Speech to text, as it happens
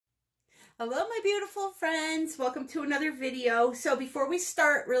Hello, my beautiful friends. Welcome to another video. So before we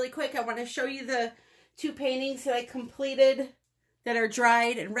start, really quick, I want to show you the two paintings that I completed that are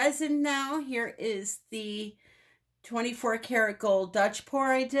dried and resin now. Here is the 24 karat gold Dutch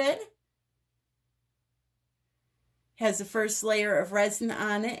pour I did. Has the first layer of resin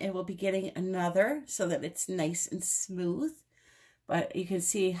on it. It will be getting another so that it's nice and smooth. But you can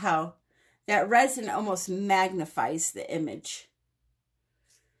see how that resin almost magnifies the image.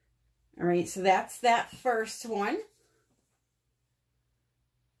 All right, so that's that first one.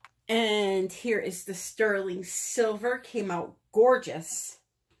 And here is the sterling silver. Came out gorgeous.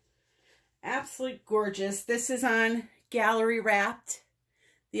 Absolutely gorgeous. This is on gallery wrapped.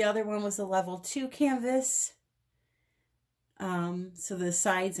 The other one was a level 2 canvas. So the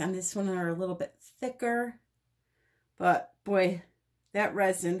sides on this one are a little bit thicker. But boy, that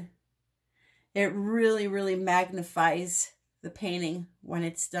resin, it really, really magnifies the painting when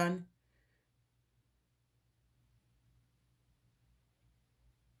it's done.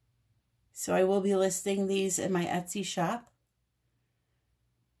 So I will be listing these in my Etsy shop.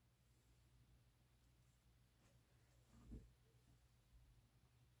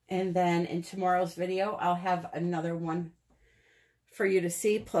 And then in tomorrow's video, I'll have another one for you to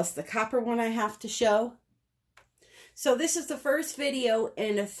see, plus the copper one I have to show. So this is the first video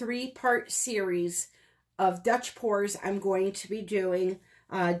in a 3-part series of Dutch pours. I'm going to be doing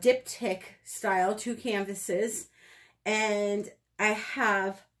Diptych style 2 canvases. And I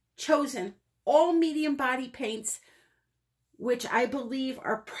have chosen all medium body paints, which I believe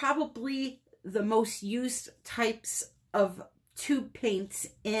are probably the most used types of tube paints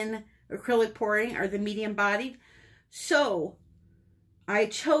in acrylic pouring, are the medium bodied. So I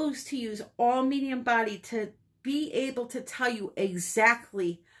chose to use all medium body to be able to tell you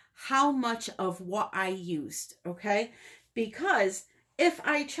exactly how much of what I used, okay? Because if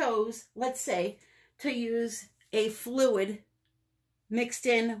I chose, let's say, to use a fluid mixed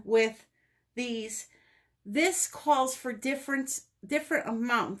in with these, this calls for different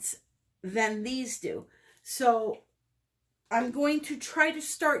amounts than these do. So I'm going to try to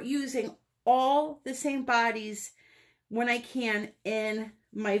start using all the same bodies when I can in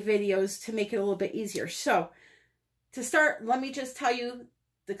my videos to make it a little bit easier. So to start, let me just tell you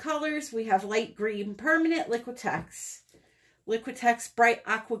the colors. We have light green permanent Liquitex, Liquitex bright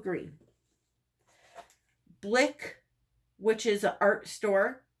aqua green, Blick, which is an art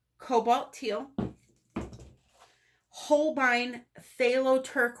store, cobalt teal, Holbein Thalo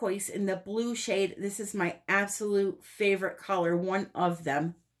turquoise in the blue shade. This is my absolute favorite color, one of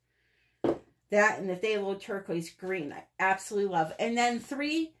them. That and the Thalo turquoise green, I absolutely love. And then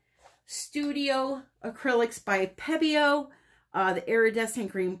 3 studio acrylics by Pebeo, the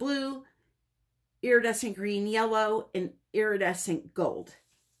iridescent green blue, iridescent green yellow, and iridescent gold.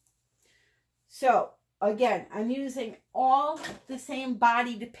 So again, I'm using all the same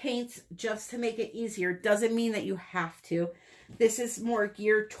bodied paints just to make it easier. Doesn't mean that you have to. This is more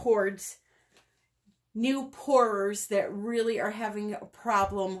geared towards new pourers that really are having a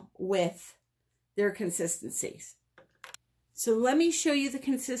problem with their consistencies. So let me show you the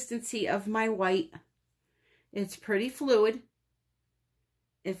consistency of my white. It's pretty fluid.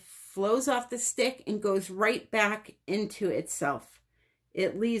 It flows off the stick and goes right back into itself.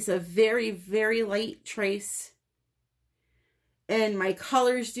 It leaves a very, very light trace. And my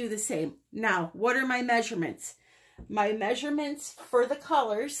colors do the same. Now, what are my measurements? My measurements for the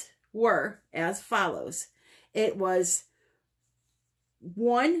colors were as follows. It was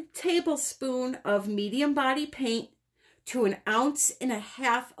 1 tablespoon of medium body paint to 1.5 ounces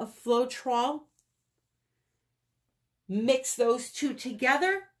of floetrol. Mix those two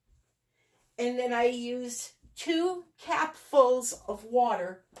together. And then I used 2 capfuls of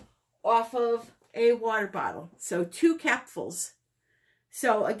water off of a water bottle. So 2 capfuls.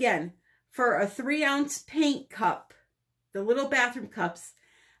 So again, for a 3-ounce paint cup, the little bathroom cups,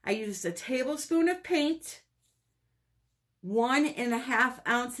 I used a tablespoon of paint, 1.5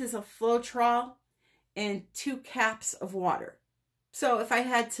 ounces of floetrol, and 2 caps of water. So if I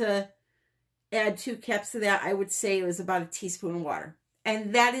had to add 2 caps to that, I would say it was about a teaspoon of water.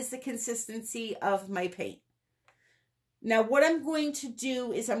 And that is the consistency of my paint. Now what I'm going to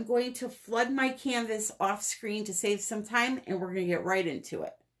do is I'm going to flood my canvas off screen to save some time, and we're going to get right into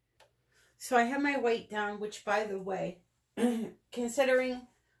it. So I have my white down, which by the way, considering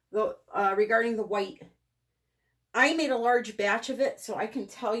the regarding the white, I made a large batch of it, so I can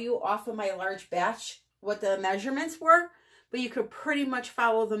tell you off of my large batch what the measurements were, but you could pretty much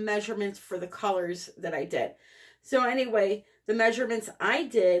follow the measurements for the colors that I did. So anyway, the measurements I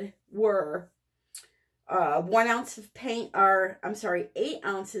did were 1 ounce of paint, or I'm sorry, 8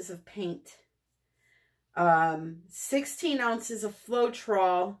 ounces of paint, 16 ounces of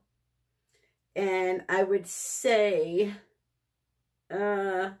floetrol, and I would say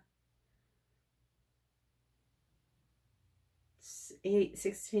 8,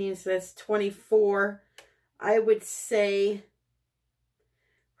 16, so that's 24. I would say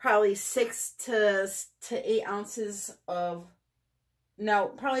probably 6 to 8 ounces of, no,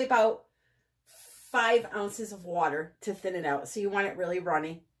 probably about 5 ounces of water to thin it out. So you want it really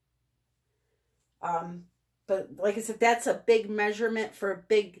runny. But like I said, that's a big measurement for a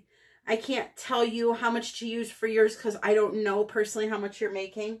big, I can't tell you how much to use for yours because I don't know personally how much you're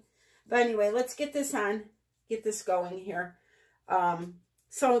making. But anyway, let's get this on, get this going here.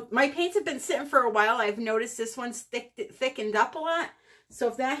 So my paints have been sitting for a while. I've noticed this one's thickened up a lot. So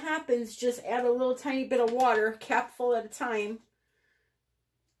if that happens, just add a little tiny bit of water, capful at a time,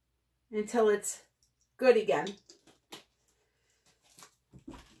 until it's good again.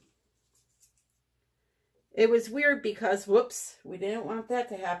 It was weird because, whoops, we didn't want that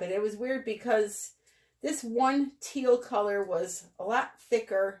to happen. It was weird because this one teal color was a lot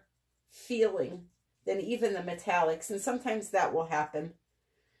thicker feeling than even the metallics. And sometimes that will happen.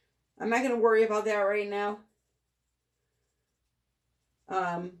 I'm not going to worry about that right now.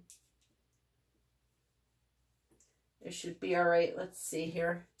 It should be all right. Let's see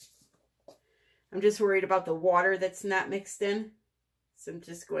here. I'm just worried about the water that's not mixed in. So I'm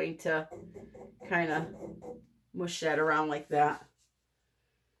just going to kind of mush that around like that.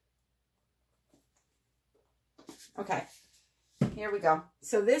 Okay, here we go.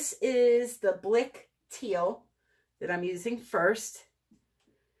 So this is the Blick Teal that I'm using first.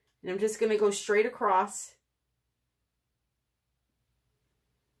 And I'm just going to go straight across.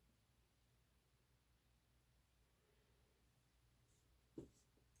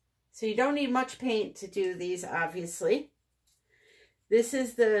 So you don't need much paint to do these, obviously. This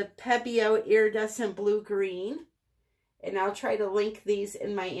is the Pebeo Iridescent Blue Green. And I'll try to link these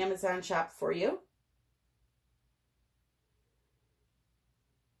in my Amazon shop for you.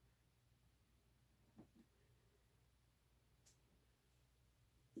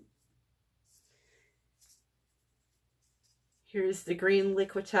 Here's the green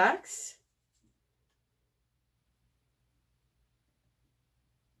Liquitex.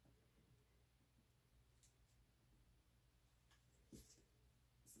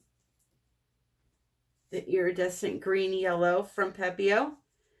 The iridescent green yellow from Pebeo.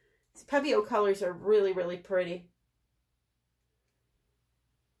 These Pebeo colors are really, really pretty.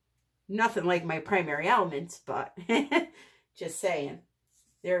 Nothing like my primary elements, but just saying.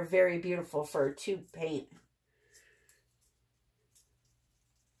 They're very beautiful for a tube paint.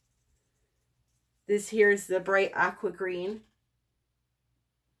 This here's the bright aqua green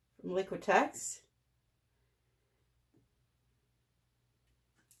from Liquitex.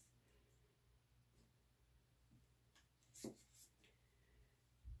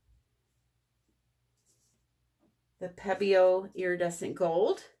 The Pebeo Iridescent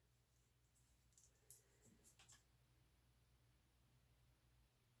Gold.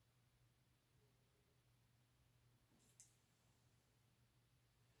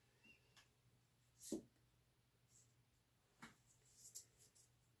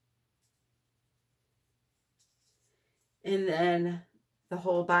 And then the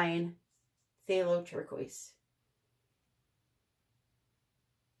Holbein Thalo Turqoise.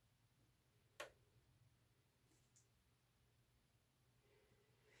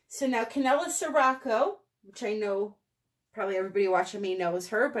 So now Kanella Sirocco, which I know probably everybody watching me knows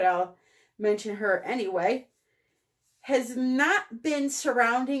her, but I'll mention her anyway, has not been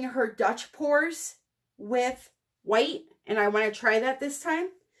surrounding her Dutch pours with white, and I want to try that this time.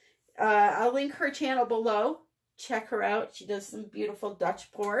 I'll link her channel below. Check her out. She does some beautiful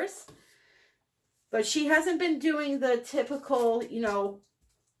Dutch pours. But she hasn't been doing the typical, you know,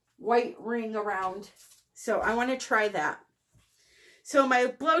 white ring around. So I want to try that. So my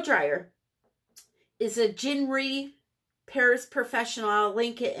blow dryer is a Jinri Paris Professional. I'll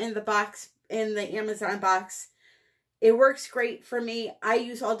link it in the box, in the Amazon box. It works great for me. I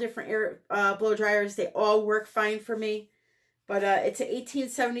use all different blow dryers. They all work fine for me. But it's an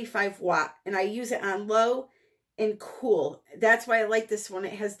 1875 watt. And I use it on low and cool. That's why I like this one.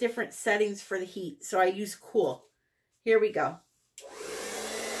 It has different settings for the heat. So I use cool. Here we go.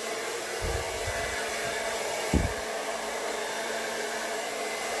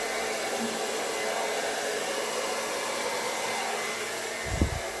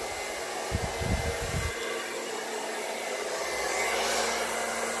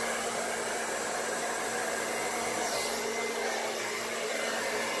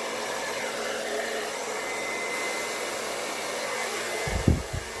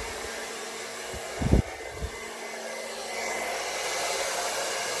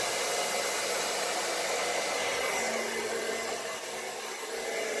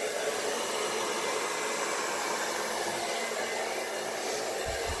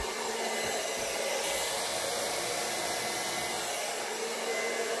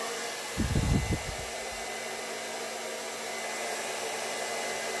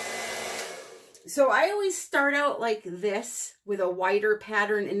 So I always start out like this with a wider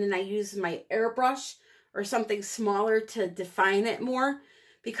pattern, and then I use my airbrush or something smaller to define it more,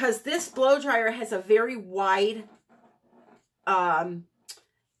 because this blow dryer has a very wide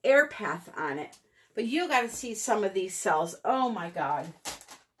air path on it. But you got to see some of these cells. Oh my God.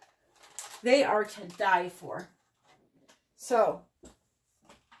 They are to die for. So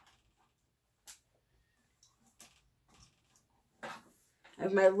I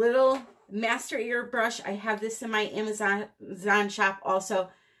have my little master airbrush. I have this in my Amazon shop also.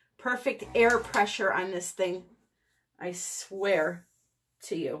 Perfect air pressure on this thing. I swear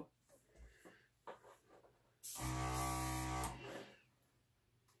to you.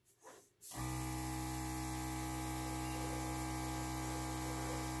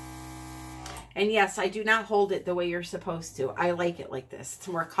 And yes, I do not hold it the way you're supposed to. I like it like this. It's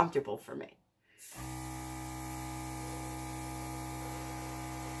more comfortable for me.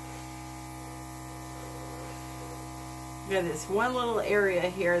 We have this one little area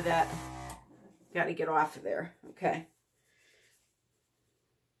here that got to get off of there. Okay.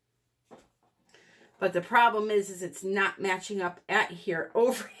 But the problem is it's not matching up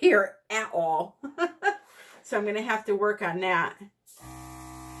over here at all. So I'm going to have to work on that.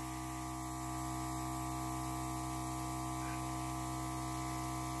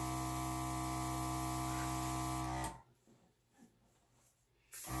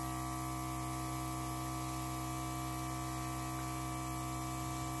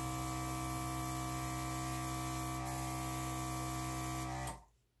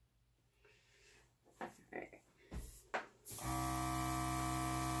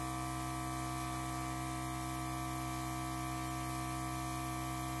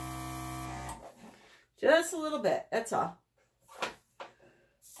 Just a little bit, that's all.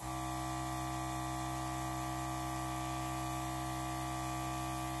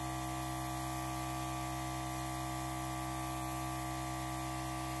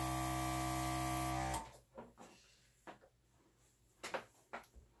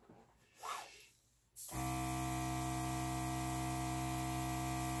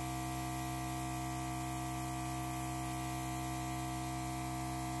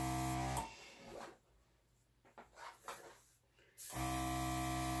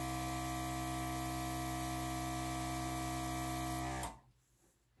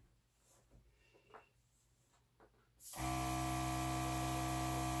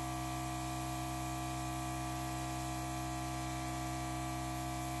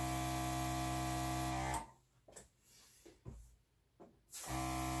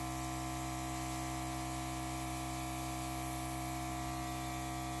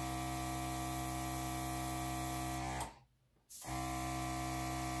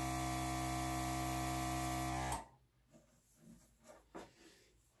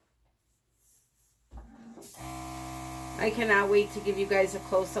 I cannot wait to give you guys a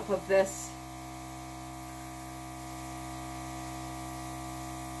close-up of this.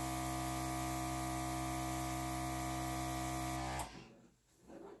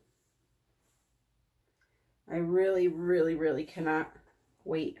 I really, really, really cannot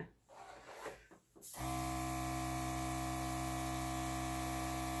wait.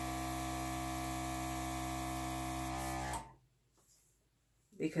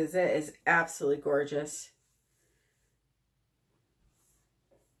 Because it is absolutely gorgeous.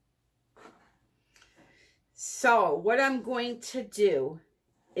 So what I'm going to do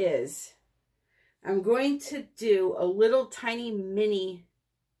is I'm going to do a little tiny mini,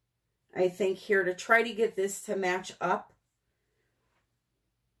 I think, here to try to get this to match up.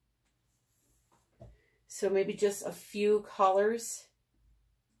 So maybe just a few colors,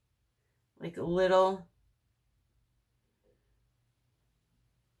 like little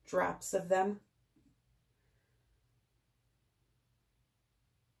drops of them.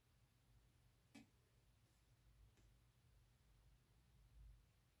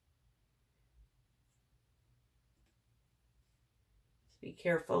 Be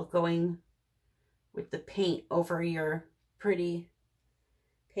careful going with the paint over your pretty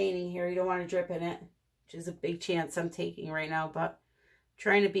painting here. You don't want to drip in it, which is a big chance I'm taking right now, but I'm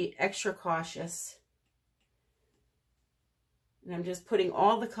trying to be extra cautious. And I'm just putting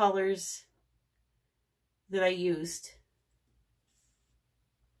all the colors that I used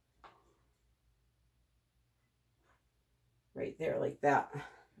right there like that.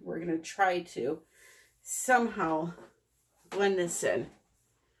 We're going to try to somehow blend this in.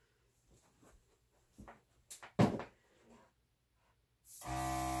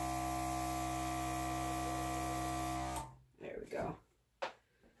 There we go.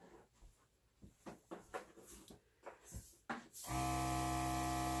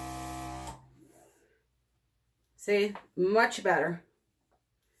 See, much better.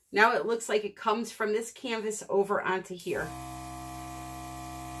 Now it looks like it comes from this canvas over onto here.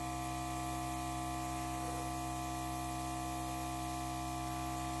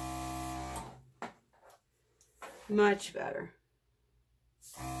 Much better.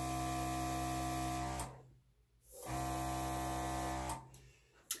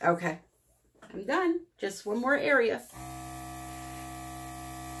 Okay, I'm done. Just one more area.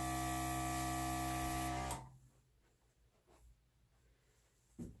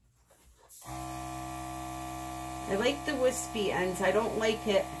 I like the wispy ends. I don't like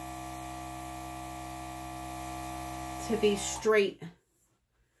it to be straight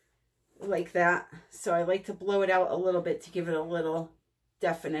like that. So I like to blow it out a little bit to give it a little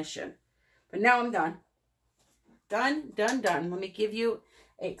definition. But now I'm done. Done, done, done. Let me give you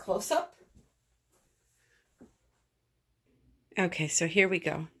a close-up. Okay, so here we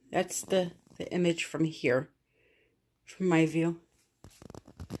go. That's the image from here, from my view.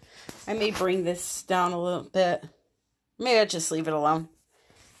 I may bring this down a little bit. Maybe I'll just leave it alone.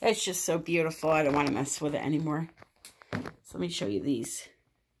 It's just so beautiful. I don't want to mess with it anymore. So let me show you these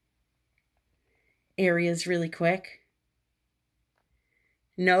areas really quick.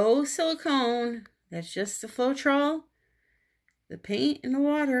 No silicone. That's just the floetrol, the paint, and the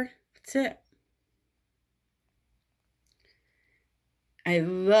water. That's it. I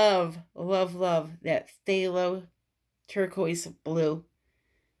love, love, love that Thalo turquoise blue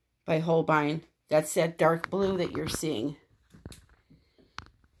by Holbein. That's that dark blue that you're seeing.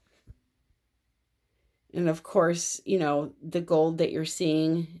 And of course, you know, the gold that you're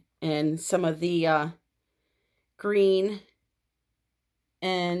seeing and some of the green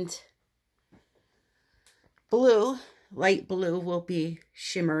and blue, light blue will be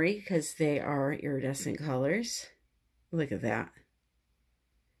shimmery because they are iridescent colors. Look at that.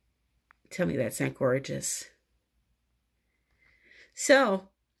 Tell me that's not gorgeous. So,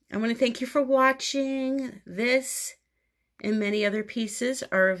 I want to thank you for watching. This and many other pieces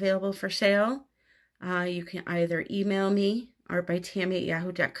are available for sale. You can either email me,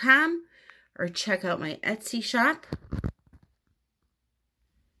 artbytammy@yahoo.com, or check out my Etsy shop.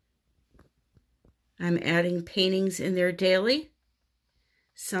 I'm adding paintings in there daily,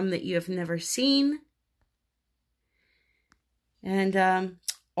 some that you have never seen. And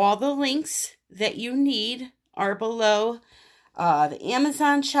all the links that you need are below. The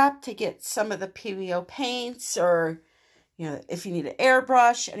Amazon shop to get some of the Pebeo paints, or, you know, if you need an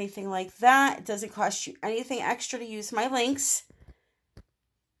airbrush, anything like that. It doesn't cost you anything extra to use my links.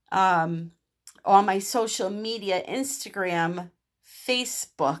 On my social media, Instagram,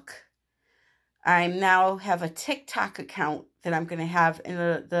 Facebook, I now have a TikTok account that I'm going to have in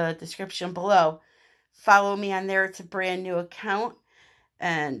the description below. Follow me on there. It's a brand new account.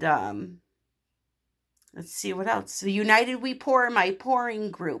 And let's see what else. The United We Pour, my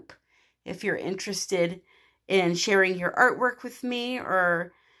pouring group. If you're interested in sharing your artwork with me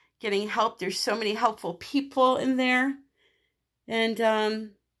or getting help, there's so many helpful people in there. And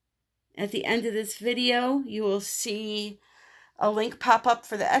at the end of this video, you will see a link pop up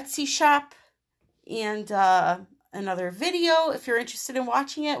for the Etsy shop and another video. If you're interested in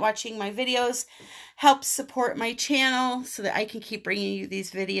watching it, watching my videos helps support my channel so that I can keep bringing you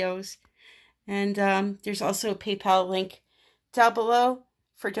these videos. And there's also a PayPal link down below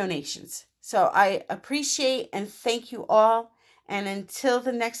for donations. So I appreciate and thank you all. And until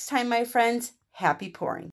the next time, my friends, happy pouring.